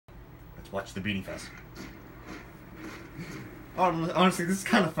watch the Beanie Fest. Honestly, this is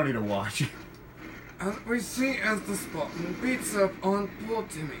kind of funny to watch. And we see as the Spartan beats up on poor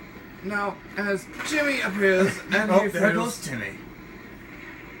Timmy. Now, as Jimmy appears and he there fails, goes Timmy.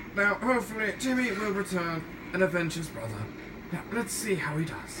 now hopefully Timmy will return and avenge his brother. Now, let's see how he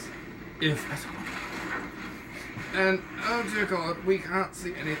does. If at all. And, oh dear God, we can't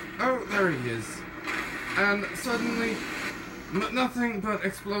see anything. Oh, there he is. And suddenly, nothing but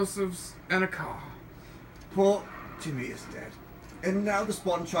explosives and a car. Poor Timmy is dead. And now the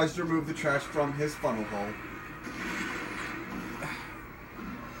Spartan tries to remove the trash from his funnel hole.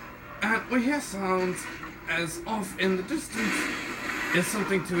 And we hear sounds as off in the distance is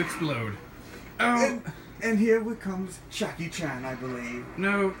something to explode. Oh, And here comes Jackie Chan, I believe.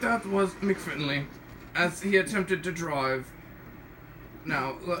 no, that was McFinley, as he attempted to drive.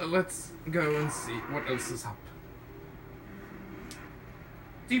 Now, let's go and see what else is up.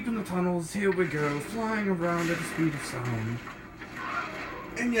 Deep in the tunnels, here we go, flying around at the speed of sound.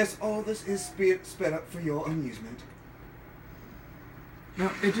 And yes, all this is sped up for your amusement. Now,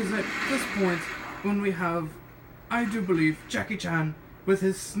 it is at this point when we have, I do believe, Jackie Chan with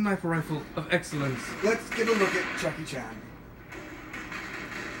his sniper rifle of excellence. Let's get a look at Jackie Chan.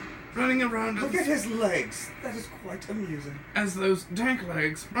 Running around Look at his legs. That is quite amusing. as those dank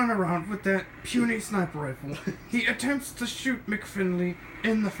legs run around with that puny sniper rifle. He attempts to shoot McFinley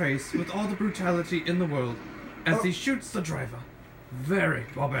in the face with all the brutality in the world as he shoots the driver. Very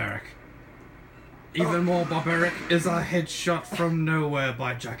barbaric. Even more barbaric is a headshot from nowhere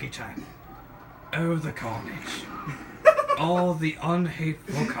by Jackie Chan. Oh, the carnage. All the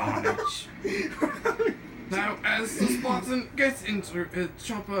unhateful carnage. Now, as the Spartan gets into his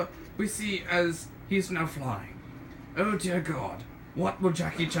chopper, we see as he's now flying. Oh dear God, what will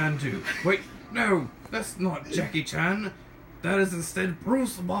Jackie Chan do? Wait, no, that's not Jackie Chan. That is instead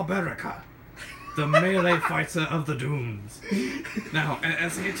Bruce Barbarica, the melee fighter of the Dooms. Now,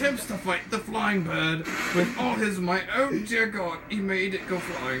 as he attempts to fight the flying bird with all his might, oh dear God, he made it go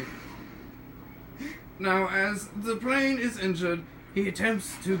flying. Now, as the plane is injured, he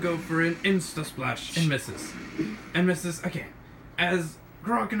attempts to go for an insta-splash and misses. And misses again. As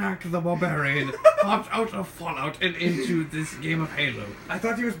Grognak the Barbarian hopped out of Fallout and into this game of Halo. I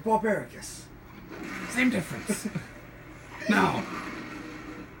thought he was Barbaricus. Same difference. Now,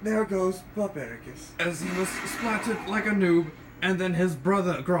 There goes Barbaricus. as he was splattered like a noob, and then his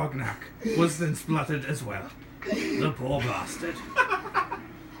brother Grognak was then splattered as well. The poor bastard.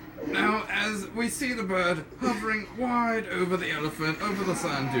 Now, as we see the bird hovering wide over the elephant, over the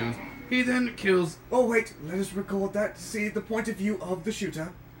sand dunes, he then kills. Oh wait, let us record that to see the point of view of the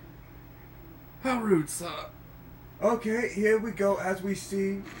shooter. How rude, sir. Okay, here we go as we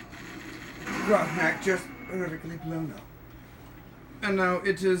see Grognak just vertically blown up. And now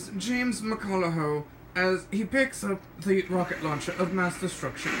it is James McCullough as he picks up the rocket launcher of mass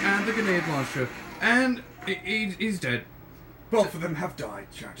destruction and the grenade launcher, and he's dead. Both of them have died,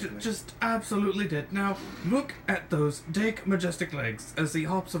 tragically. Just absolutely dead. Now, look at those dank, majestic legs as he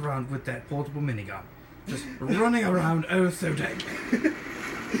hops around with that portable minigun. Just running around, oh so dank.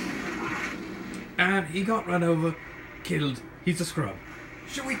 And he got run over, killed. He's a scrub.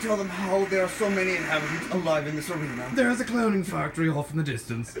 Should we tell them how there are so many inhabitants alive in this arena? There's a cloning factory off in the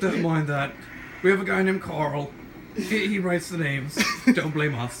distance. Don't mind that. We have a guy named Carl. He writes the names. Don't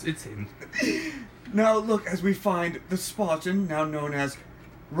blame us. It's him. Now look, as we find the Spartan, now known as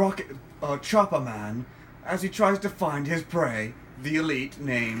Chopper Man, as he tries to find his prey, the elite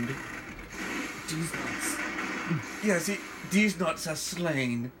named... These nuts. Yes, these nuts has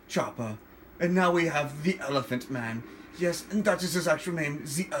slain Chopper. And now we have the Elephant Man. Yes, and that is his actual name,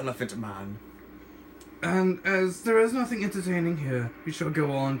 the Elephant Man. And as there is nothing entertaining here, we shall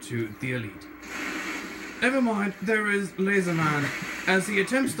go on to the elite. Never mind, there is Laser Man, as he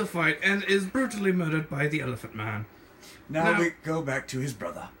attempts to fight and is brutally murdered by the Elephant Man. Now we go back to his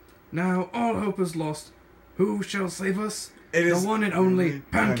brother. Now all hope is lost. Who shall save us? It is the one and only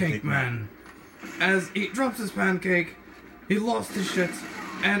Pancake Pancake Man. As he drops his pancake, he lost his shit,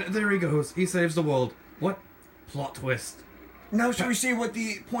 and there he goes. He saves the world. What? Plot twist. Now shall we see what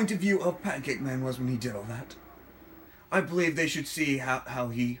the point of view of Pancake Man was when he did all that? I believe they should see how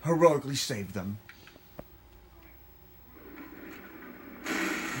he heroically saved them.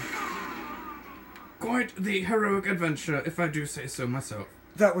 Quite the heroic adventure, if I do say so myself.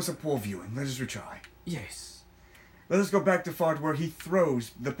 That was a poor viewing. Let us retry. Yes. Let us go back to part where he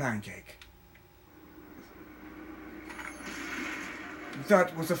throws the pancake.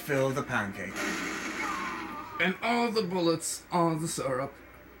 That was a fill of the pancake. And all the bullets are the syrup.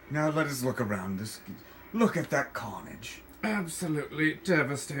 Now let us look around this. Look at that carnage. Absolutely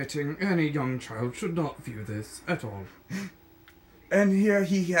devastating. Any young child should not view this at all. And here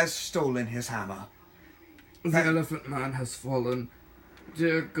he has stolen his hammer. The Elephant Man has fallen.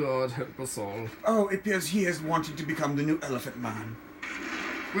 Dear God, help us all. Oh, it appears he is wanting to become the new Elephant Man.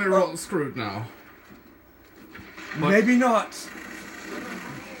 We're all screwed now. What? Maybe not.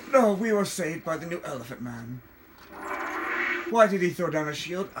 No, we were saved by the new Elephant Man. Why did he throw down a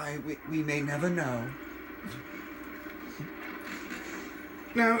shield? We may never know.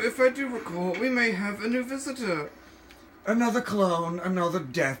 Now, if I do recall, we may have a new visitor. Another clone, another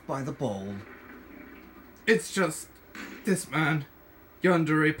death by the bold. It's just this man,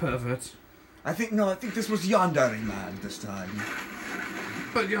 yandere pervert. I think this was Yandere Man this time.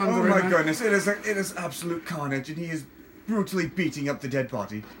 But yandere Oh my man, goodness, it is absolute carnage, and he is brutally beating up the dead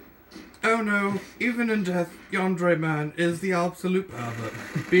body. oh no, even in death, yandere man is the absolute pervert,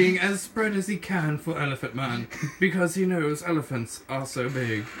 being as spread as he can for Elephant Man, because he knows elephants are so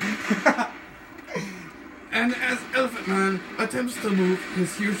big. And as Elephant Man attempts to move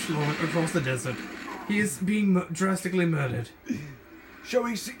his huge schlong across the desert, he is being drastically murdered. Shall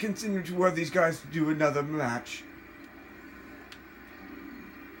we continue to where these guys do another match?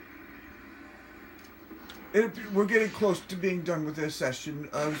 We're getting close to being done with this session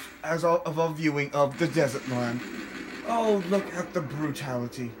of our viewing of the Desert Land. Oh, look at the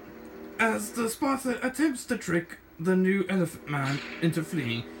brutality. As the Spartan attempts to trick the new Elephant Man into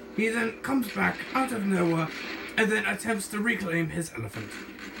fleeing, he then comes back out of nowhere and then attempts to reclaim his elephant.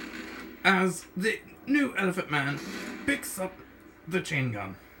 As the new Elephant Man picks up the chain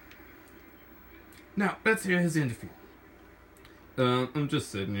gun. Now, let's hear his interview. I'm just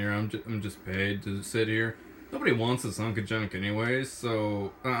sitting here. I'm just paid to sit here. Nobody wants this hunk of junk anyway,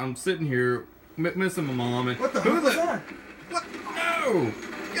 so I'm sitting here missing my mom. And What the who hell was that? What? No!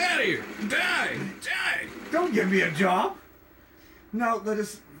 Get out of here! Die! Die! Don't give me a job. Now let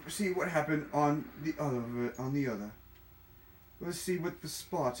us see what happened on the other. Let's see what the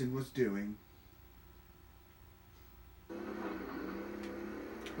Spartan was doing.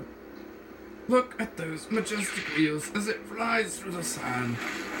 Look at those majestic wheels as it flies through the sand.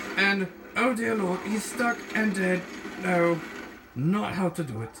 And, oh dear Lord, he's stuck and dead. No, not how to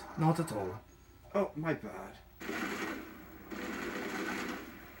do it. Not at all. Oh, my bad.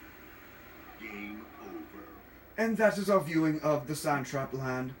 Game over. And that is our viewing of the Sandtrap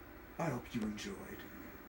Land. I hope you enjoyed.